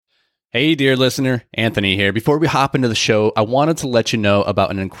Hey, dear listener, Anthony here. Before we hop into the show, I wanted to let you know about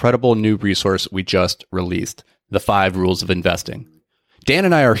an incredible new resource we just released, The 5 Rules of Investing. Dan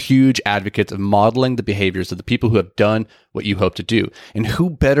and I are huge advocates of modeling the behaviors of the people who have done what you hope to do. And who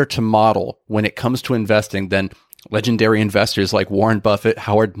better to model when it comes to investing than legendary investors like Warren Buffett,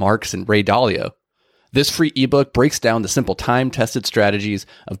 Howard Marks, and Ray Dalio? This free ebook breaks down the simple time-tested strategies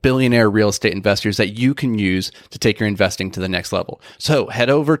of billionaire real estate investors that you can use to take your investing to the next level. So head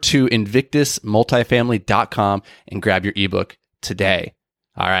over to invictusmultifamily.com and grab your ebook today.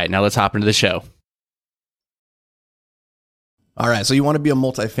 All right, now let's hop into the show. All right, so you want to be a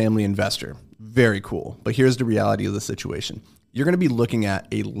multifamily investor. Very cool. But here's the reality of the situation. You're going to be looking at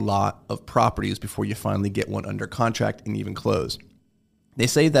a lot of properties before you finally get one under contract and even close. They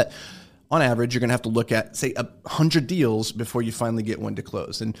say that on average, you're going to have to look at, say, 100 deals before you finally get one to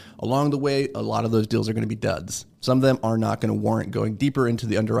close. And along the way, a lot of those deals are going to be duds. Some of them are not going to warrant going deeper into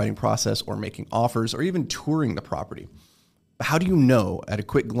the underwriting process or making offers or even touring the property. But how do you know at a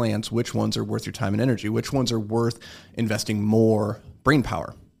quick glance which ones are worth your time and energy? Which ones are worth investing more brain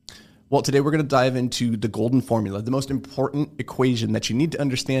power? Well, today we're going to dive into the golden formula, the most important equation that you need to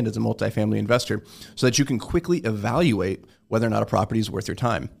understand as a multifamily investor so that you can quickly evaluate whether or not a property is worth your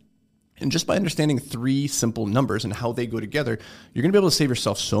time. And just by understanding 3 simple numbers and how they go together, you're going to be able to save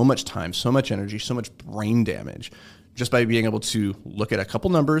yourself so much time, so much energy, so much brain damage just by being able to look at a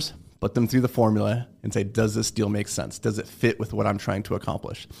couple numbers, put them through the formula and say, does this deal make sense? Does it fit with what I'm trying to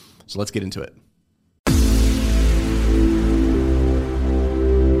accomplish? So let's get into it.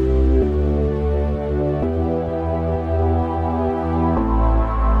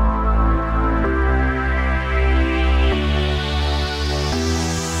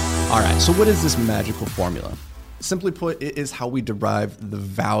 All right, so what is this magical formula? Simply put, it is how we derive the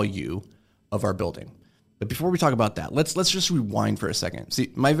value of our building. But before we talk about that, let's just rewind for a second.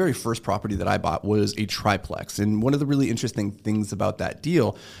 See, my very first property that I bought was a triplex. And one of the really interesting things about that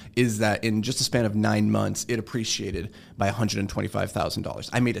deal is that in just a span of 9 months, it appreciated by $125,000.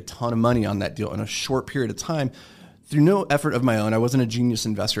 I made a ton of money on that deal in a short period of time through no effort of my own. I wasn't a genius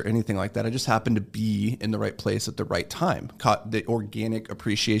investor or anything like that. I just happened to be in the right place at the right time, caught the organic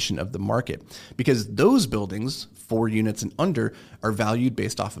appreciation of the market, because those buildings, 4 units and under, are valued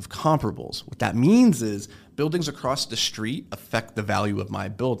based off of comparables. What that means is buildings across the street affect the value of my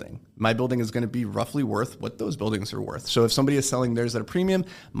building. My building is going to be roughly worth what those buildings are worth. So if somebody is selling theirs at a premium,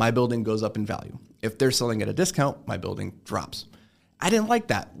 my building goes up in value. If they're selling at a discount, my building drops. I didn't like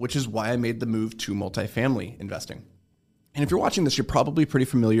that, which is why I made the move to multifamily investing. And if you're watching this, you're probably pretty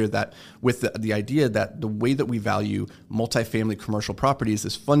familiar that with the idea that the way that we value multifamily commercial properties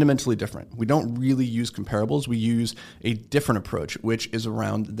is fundamentally different. We don't really use comparables. We use a different approach, which is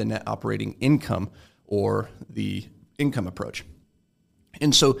around the net operating income or the income approach.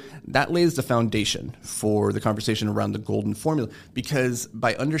 And so that lays the foundation for the conversation around the golden formula, because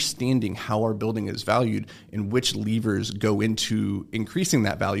by understanding how our building is valued and which levers go into increasing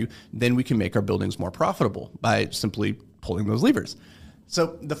that value, then we can make our buildings more profitable by simply pulling those levers.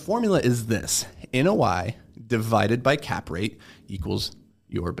 So the formula is this: NOI divided by cap rate equals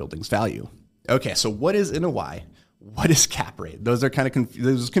your building's value. Okay, so what is NOI? What is cap rate? Those are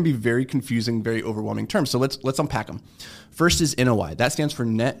those can be very confusing, very overwhelming terms. So let's unpack them. First is NOI. That stands for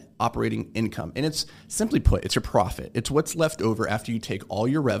net operating income. And it's simply put, it's your profit. It's what's left over after you take all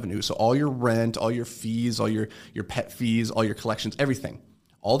your revenue. So all your rent, all your fees, all your pet fees, all your collections, everything,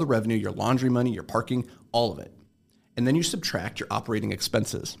 all the revenue, your laundry money, your parking, all of it. And then you subtract your operating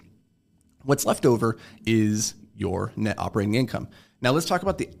expenses. What's left over is your net operating income. Now let's talk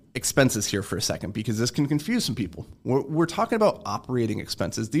about the expenses here for a second, because this can confuse some people. We're talking about operating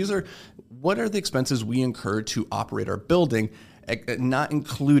expenses. What are the expenses we incur to operate our building, not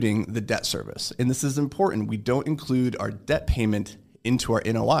including the debt service. And this is important. We don't include our debt payment into our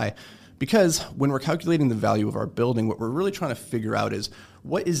NOI, because when we're calculating the value of our building, what we're really trying to figure out is,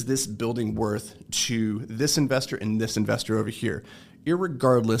 what is this building worth to this investor and this investor over here,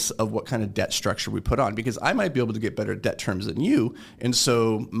 irregardless of what kind of debt structure we put on? Because I might be able to get better debt terms than you. And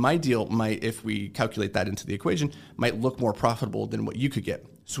so my deal might, if we calculate that into the equation, might look more profitable than what you could get.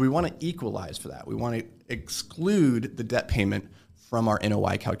 So we want to equalize for that. We want to exclude the debt payment from our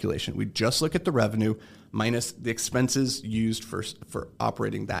NOI calculation. We just look at the revenue minus the expenses used for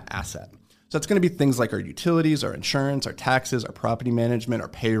operating that asset. So it's going to be things like our utilities, our insurance, our taxes, our property management, our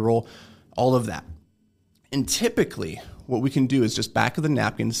payroll, all of that. And typically what we can do is just back of the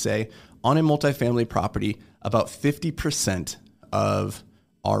napkin say, on a multifamily property, about 50% of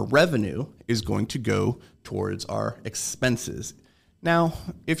our revenue is going to go towards our expenses. Now,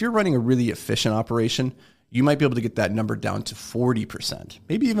 if you're running a really efficient operation, you might be able to get that number down to 40%,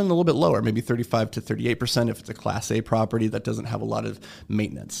 maybe even a little bit lower, maybe 35 to 38% if it's a Class A property that doesn't have a lot of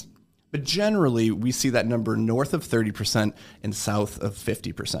maintenance. But generally, we see that number north of 30% and south of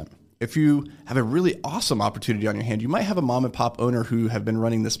 50%. If you have a really awesome opportunity on your hand, you might have a mom and pop owner who have been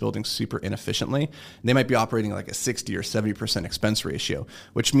running this building super inefficiently. They might be operating like a 60 or 70% expense ratio,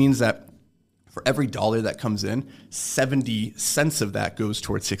 which means that for every dollar that comes in, 70 cents of that goes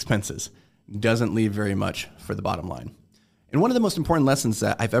towards the expenses. Doesn't leave very much for the bottom line. And one of the most important lessons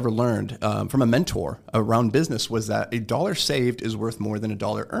that I've ever learned from a mentor around business was that a dollar saved is worth more than a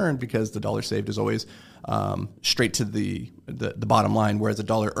dollar earned, because the dollar saved is always straight to the bottom line, whereas a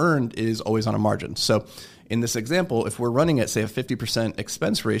dollar earned is always on a margin. So in this example, if we're running at, say, a 50%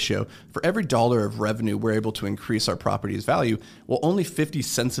 expense ratio, for every dollar of revenue we're able to increase our property's value, well, only 50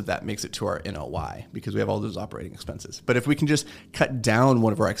 cents of that makes it to our NOI because we have all those operating expenses. But if we can just cut down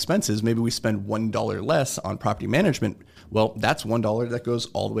one of our expenses, maybe we spend $1 less on property management, well, that's $1 that goes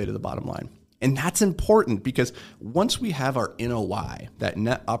all the way to the bottom line. And that's important because once we have our NOI, that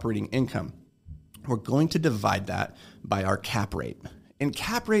net operating income, we're going to divide that by our cap rate. And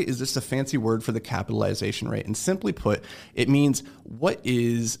cap rate is just a fancy word for the capitalization rate. And simply put, it means what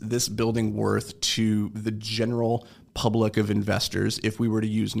is this building worth to the general public of investors if we were to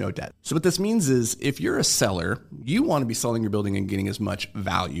use no debt. So what this means is if you're a seller, you want to be selling your building and getting as much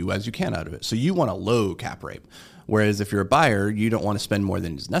value as you can out of it. So you want a low cap rate. Whereas if you're a buyer, you don't want to spend more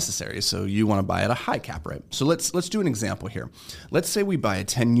than is necessary. So you want to buy at a high cap rate. So let's do an example here. Let's say we buy a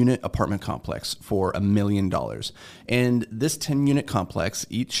 10-unit apartment complex for $1 million. And this 10-unit complex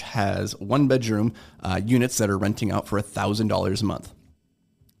each has one-bedroom units that are renting out for $1,000 a month.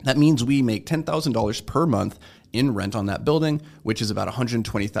 That means we make $10,000 per month in rent on that building, which is about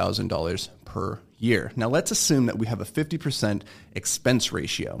 $120,000 per year. Now let's assume that we have a 50% expense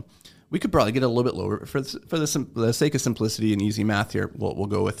ratio. We could probably get a little bit lower. For the sake of simplicity and easy math here, we'll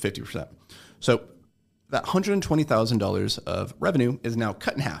go with 50%. So that $120,000 of revenue is now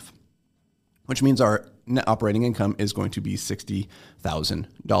cut in half, which means our net operating income is going to be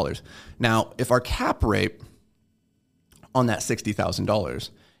 $60,000. Now, if our cap rate on that $60,000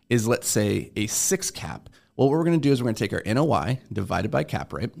 is, let's say, a 6 cap, well, what we're going to do is we're going to take our NOI divided by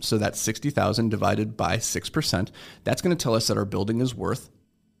cap rate. So that's 60,000 divided by 6%. That's going to tell us that our building is worth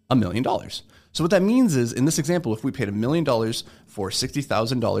 $1 million. So what that means is, in this example, if we paid $1 million for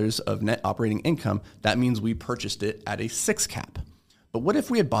 $60,000 of net operating income, that means we purchased it at a 6 cap. But what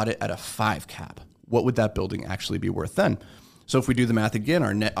if we had bought it at a 5 cap? What would that building actually be worth then? So if we do the math again,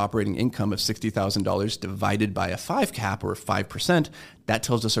 our net operating income of $60,000 divided by a 5 cap or 5%, that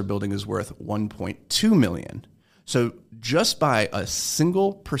tells us our building is worth $1.2 million. So just by a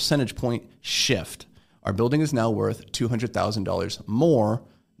single percentage point shift, our building is now worth $200,000 more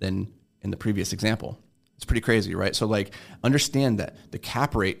than in the previous example. It's pretty crazy, right? So understand that the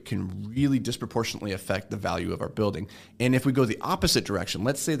cap rate can really disproportionately affect the value of our building. And if we go the opposite direction,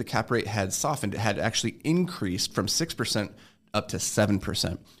 let's say the cap rate had softened, it had actually increased from 6% up to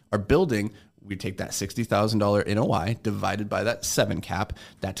 7%. Our building, we take that $60,000 NOI divided by that 7 cap,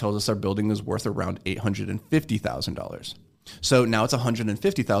 that tells us our building is worth around $850,000. So now it's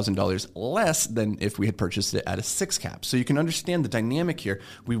 $150,000 less than if we had purchased it at a 6 cap. So you can understand the dynamic here.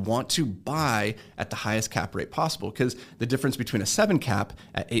 We want to buy at the highest cap rate possible because the difference between a 7 cap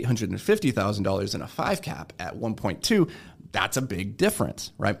at $850,000 and a 5 cap at 1.2, that's a big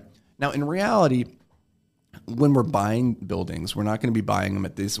difference, right? Now, in reality, when we're buying buildings, we're not going to be buying them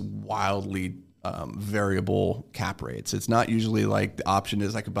at these wildly variable cap rates. It's not usually like the option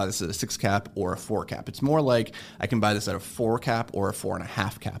is I could buy this at a 6 cap or a 4 cap. It's more like I can buy this at a 4 cap or a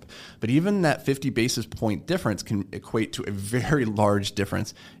 4.5 cap. But even that 50 basis point difference can equate to a very large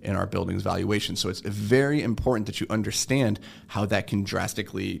difference in our building's valuation. So it's very important that you understand how that can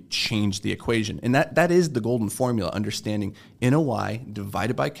drastically change the equation. And that is the golden formula, understanding NOI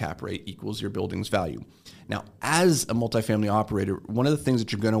divided by cap rate equals your building's value. Now, as a multifamily operator, one of the things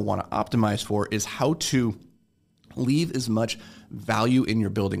that you're going to want to optimize for is how to leave as much value in your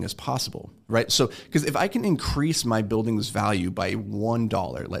building as possible, right? So, because if I can increase my building's value by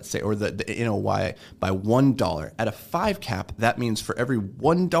 $1, let's say, or the NOI by $1 at a 5 cap, that means for every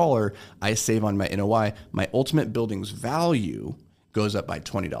 $1 I save on my NOI, my ultimate building's value goes up by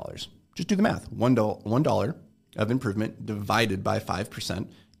 $20. Just do the math. $1 of improvement divided by 5%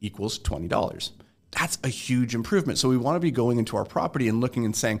 equals $20. That's a huge improvement. So we want to be going into our property and looking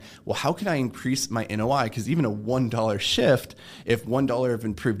and saying, well, how can I increase my NOI? Because even a $1 shift, if $1 of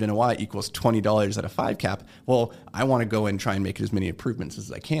improved NOI equals $20 at a 5 cap, well, I want to go and try and make as many improvements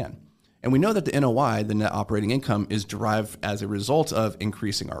as I can. And we know that the NOI, the net operating income, is derived as a result of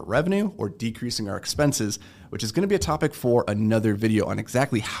increasing our revenue or decreasing our expenses, which is going to be a topic for another video on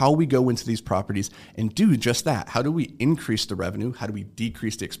exactly how we go into these properties and do just that. How do we increase the revenue? How do we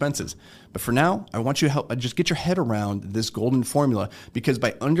decrease the expenses? But for now, I want you to help just get your head around this golden formula, because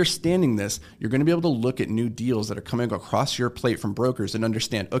by understanding this, you're going to be able to look at new deals that are coming across your plate from brokers and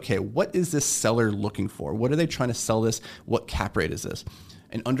understand, okay, what is this seller looking for? What are they trying to sell this? What cap rate is this?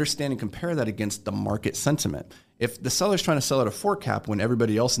 And understand and compare that against the market sentiment. If the seller's trying to sell at a 4 cap when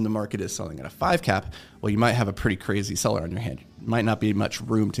everybody else in the market is selling at a 5 cap, well, you might have a pretty crazy seller on your hand. Might not be much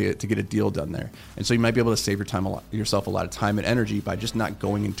room to get a deal done there. And so you might be able to save yourself a lot of time and energy by just not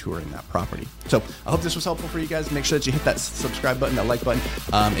going and touring that property. So I hope this was helpful for you guys. Make sure that you hit that subscribe button, that like button,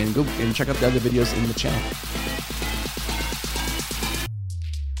 and go and check out the other videos in the channel.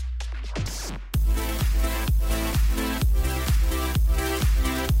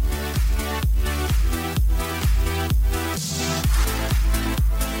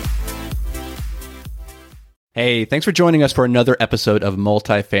 Hey, thanks for joining us for another episode of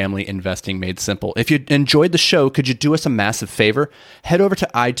Multifamily Investing Made Simple. If you enjoyed the show, could you do us a massive favor? Head over to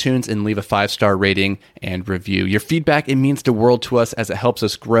iTunes and leave a 5-star rating and review. Your feedback, it means the world to us as it helps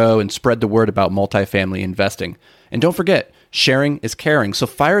us grow and spread the word about multifamily investing. And don't forget, sharing is caring. So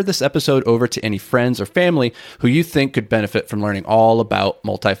fire this episode over to any friends or family who you think could benefit from learning all about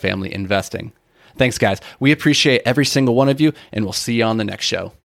multifamily investing. Thanks, guys. We appreciate every single one of you, and we'll see you on the next show.